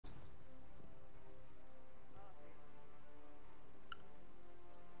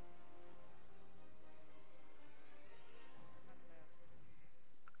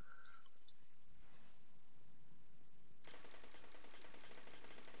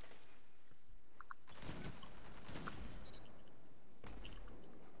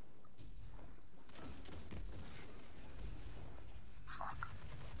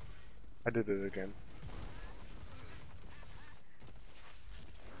I did it again.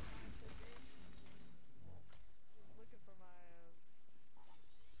 Looking for my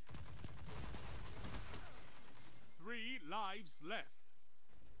 3 lives left.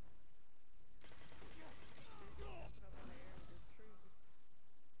 up in the air with his truth.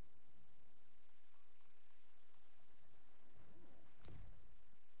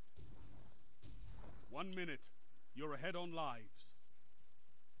 1 minute. You're ahead on lives.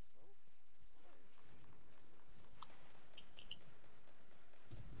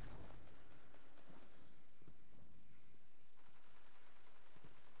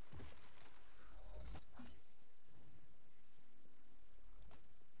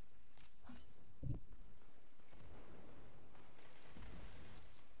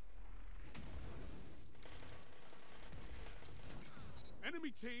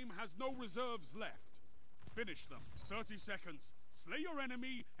 Enemy team has no reserves left. Finish them. 30 seconds. Slay your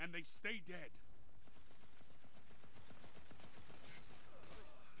enemy and they stay dead.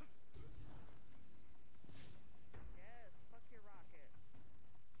 Yes, fuck your rocket.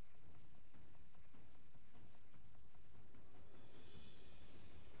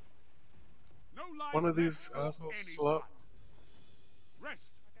 No lives One of left these for assholes anyone. slow. Rest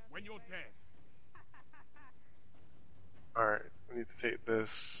when you're dead. Alright, we need to take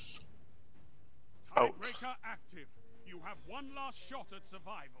this out. Tiebreaker active. You have one last shot at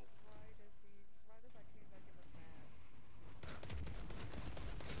survival. Right as I came back in the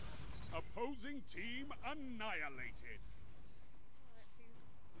match. Opposing team annihilated. Alright, team.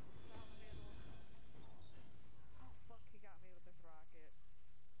 Down the middle. Oh fuck, he got me with this rocket.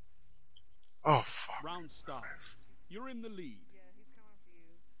 Oh fuck. Round start. You're in the lead. Yeah, he's coming for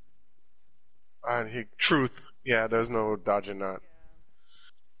you. And truth. Yeah, there's no dodging that. Yeah.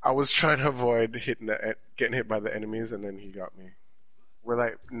 I was trying to avoid getting hit by the enemies, and then he got me. We're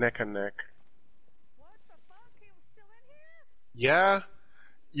like neck and neck. What the fuck? He was still in here? Yeah,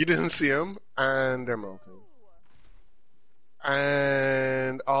 you didn't see him, and they're melting. Ooh.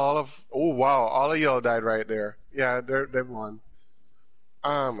 And oh wow, all of y'all died right there. Yeah, they've won.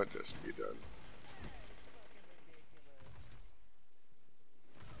 I'ma just be done. Fucking ridiculous.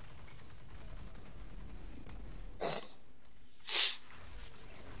 Fucking A.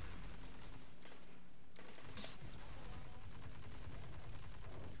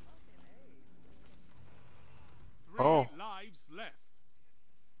 3 Oh. lives left.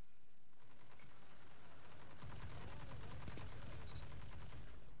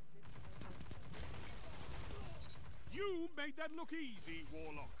 You made that look easy,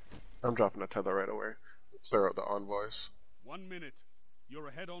 Warlock. I'm dropping a tether right away. Clear out the envoys. 1 minute. You're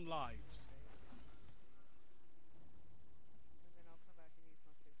ahead on lives. And then I'll come back and use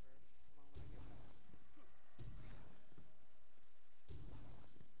my super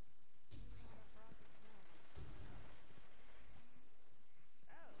the moment I get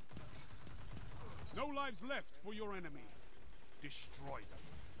back. No lives left for your enemy. Destroy them.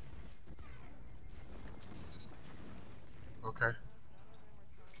 Okay. None of them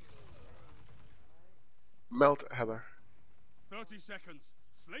are trying to go right? Melt Heather. 30 seconds.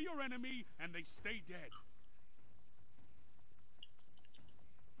 Slay your enemy and they stay dead. Alright,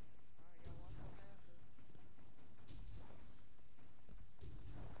 y'all watch my passes.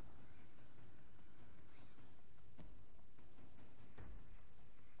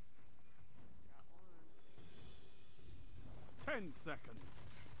 Got one. 10 seconds.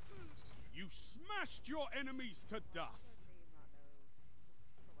 You smashed your enemies to dust. Team not know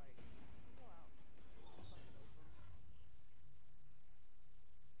to like go out. Fucking open.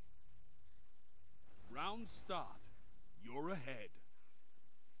 Round start. You're ahead.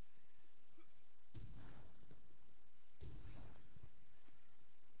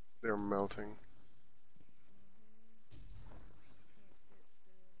 They're melting. Can't get to.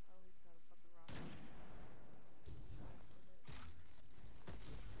 Oh, he's got a fucking rocket.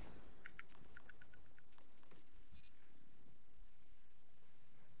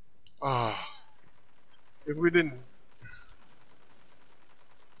 Ah. If we didn't.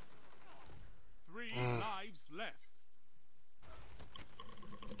 3 lives left.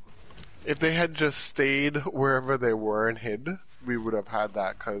 If they had just stayed wherever they were and hid, we would have had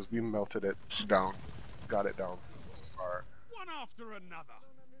that because we melted it down. Got it down far. One after another. I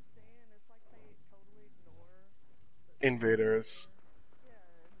don't understand. It's like they totally ignore Invaders. Yeah.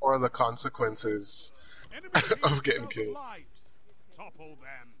 Or the consequences Enemy of teams getting out killed. lives. Topple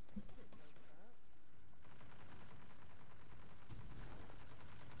them.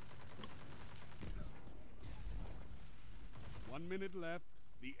 1 minute left.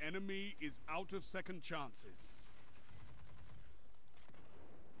 The enemy is out of second chances.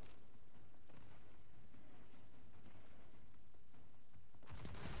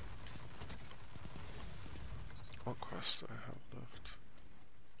 rest I have left?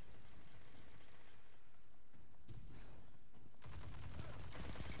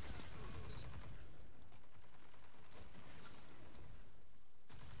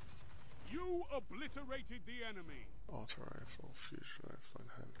 You obliterated the enemy. Auto rifle, fusion rifle, and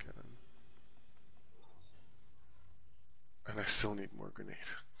hand cannon. And I still need more grenade.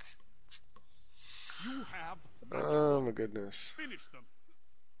 You have Oh my goodness. finish them.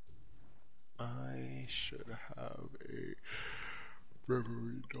 I should have a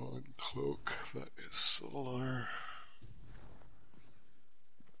Reverie Dawn cloak that is solar.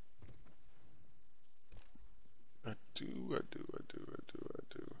 I do.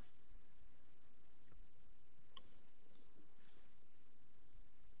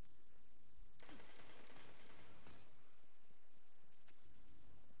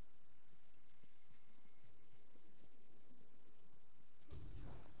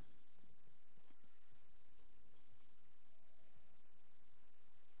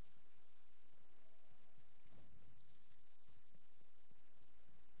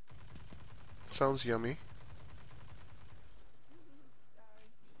 Sounds yummy.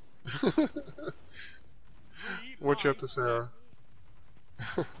 What you up to, Sarah?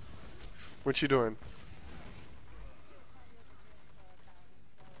 What you doing?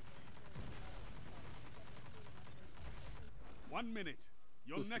 1 minute.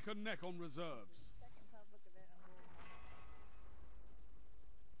 You're neck and neck on reserves.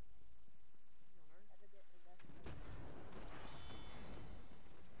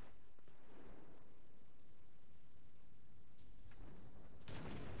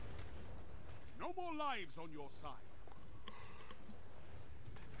 No more lives on your side.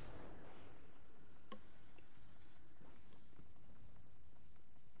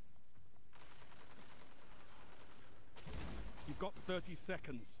 You've got 30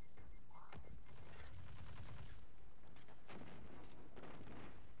 seconds.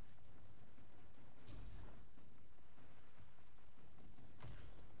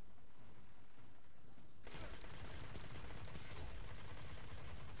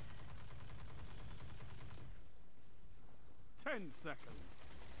 Ten seconds.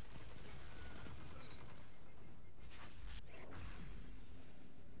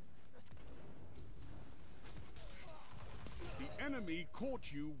 The enemy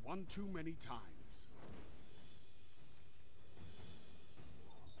caught you one too many times.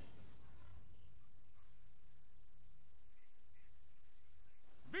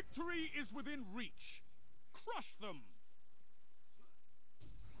 Victory is within reach. Crush them.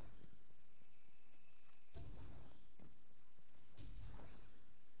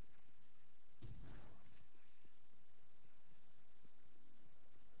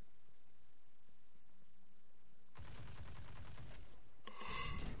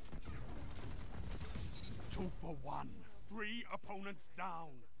 Two for one. 3 opponents down.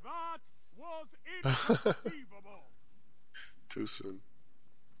 That was inconceivable. Too soon.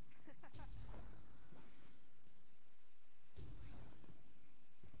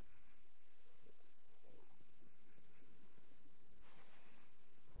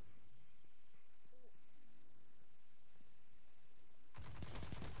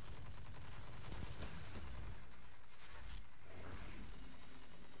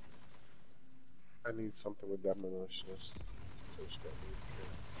 I need something with demolitionist.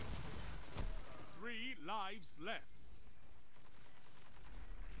 3 lives left.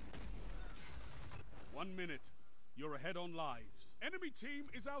 1 minute. You're ahead on lives. Enemy team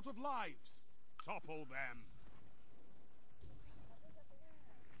is out of lives. Topple them.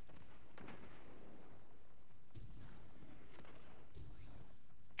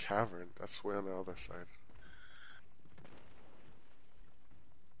 Cavern, that's way on the other side.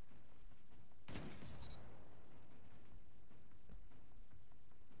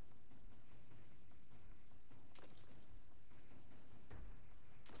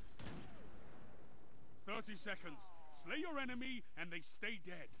 Seconds. Slay your enemy and they stay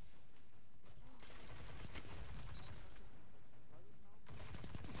dead.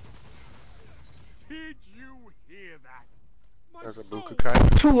 Did you hear that? There's a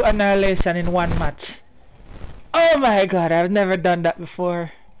Bukukai. 2 annihilation in 1 match. Oh my god, I've never done that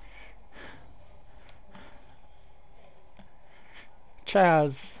before.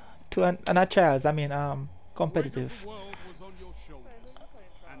 Trials. Not trials, I mean competitive. The world was on your shoulders,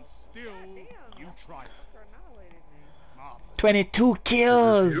 and still you triumphed. 22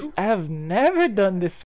 kills! I have never done this